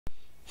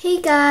Hey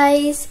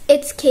guys,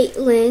 it's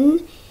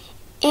Caitlin,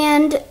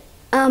 and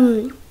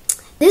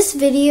this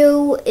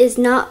video is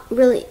not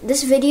really.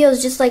 This video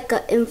is just like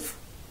a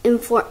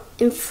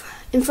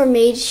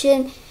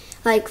information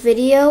like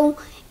video,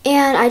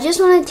 and I just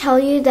want to tell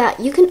you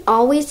that you can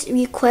always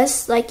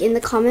request like in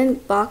the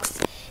comment box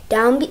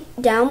down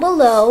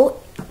below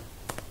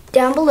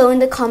in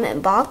the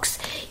comment box.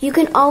 You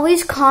can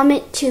always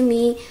comment to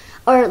me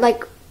or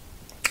like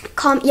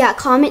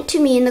comment to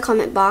me in the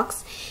comment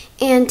box.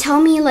 And tell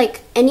me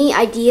like any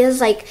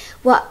ideas, like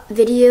what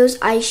videos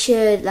I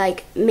should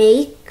like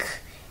make,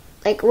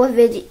 like what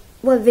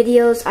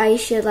videos I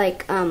should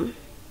like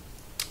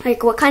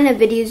what kind of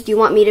videos do you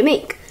want me to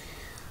make?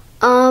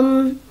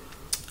 I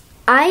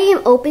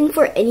am open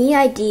for any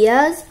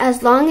ideas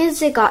as long as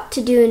it got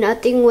to do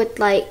nothing with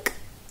like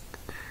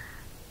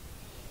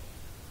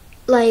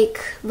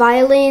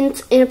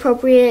violence,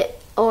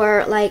 inappropriate,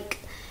 or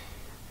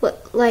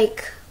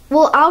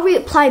well, I'll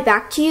reply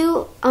back to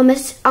you. I'll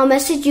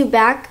message you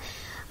back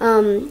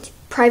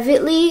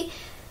privately.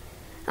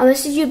 I'll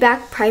message you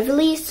back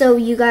privately, so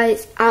you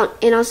guys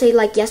and I'll say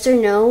like yes or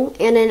no,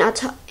 and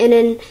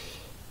then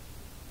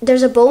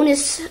there's a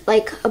bonus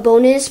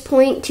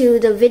point to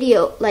the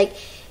video. Like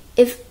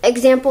if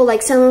example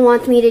like someone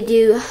wants me to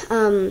do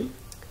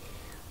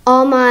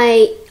all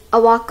my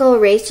Awako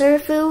Eraser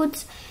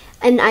foods,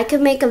 and I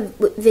could make a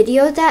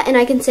video of that, and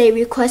I can say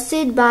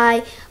requested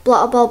by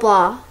blah blah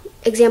blah.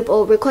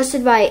 Example,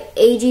 requested by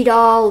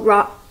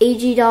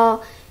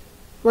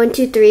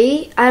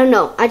AGDoll123. I don't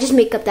know. I just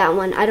make up that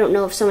one. I don't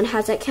know if someone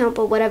has that count,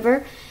 but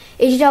whatever.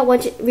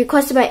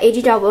 Requested by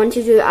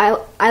AGDoll123.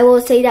 I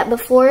will say that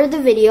before the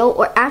video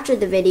or after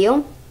the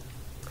video.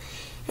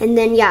 And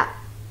then yeah.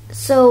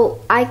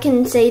 So I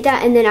can say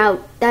that, and then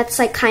that's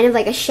like kind of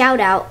like a shout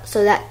out.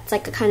 So that's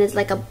like a kind of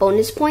like a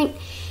bonus point.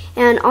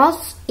 And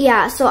also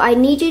yeah, so I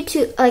need you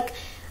to like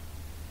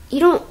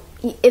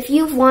if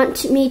you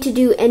want me to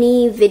do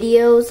any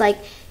videos, like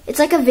it's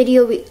like a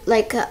video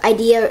like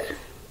idea,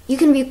 you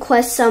can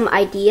request some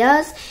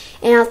ideas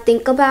and I'll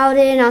think about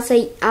it and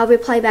I'll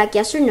reply back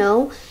yes or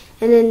no,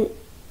 and then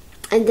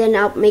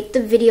I'll make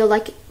the video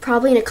like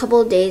probably in a couple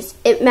of days.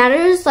 It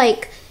matters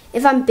like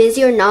if I'm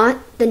busy or not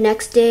the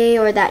next day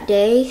or that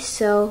day.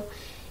 So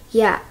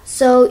yeah,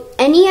 so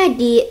any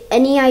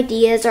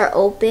ideas are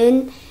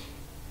open.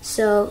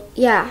 So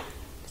yeah.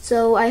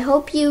 So I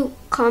hope you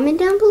comment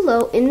down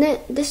below in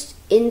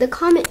the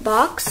comment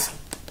box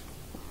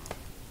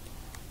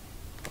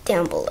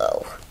down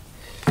below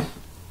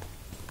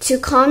to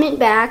comment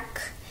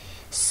back.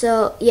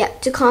 So yeah,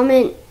 to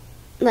comment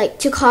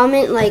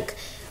like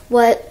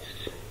what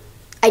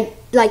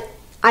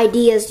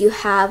ideas you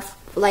have,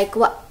 like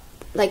what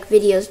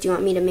videos do you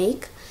want me to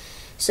make.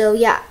 So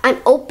yeah,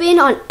 I'm open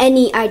on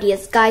any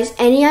ideas, guys.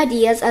 Any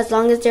ideas as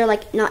long as they're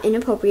like not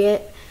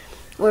inappropriate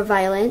or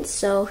violent.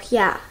 So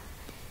yeah.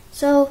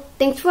 So,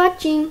 thanks for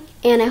watching,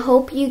 and I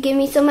hope you give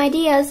me some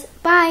ideas.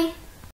 Bye!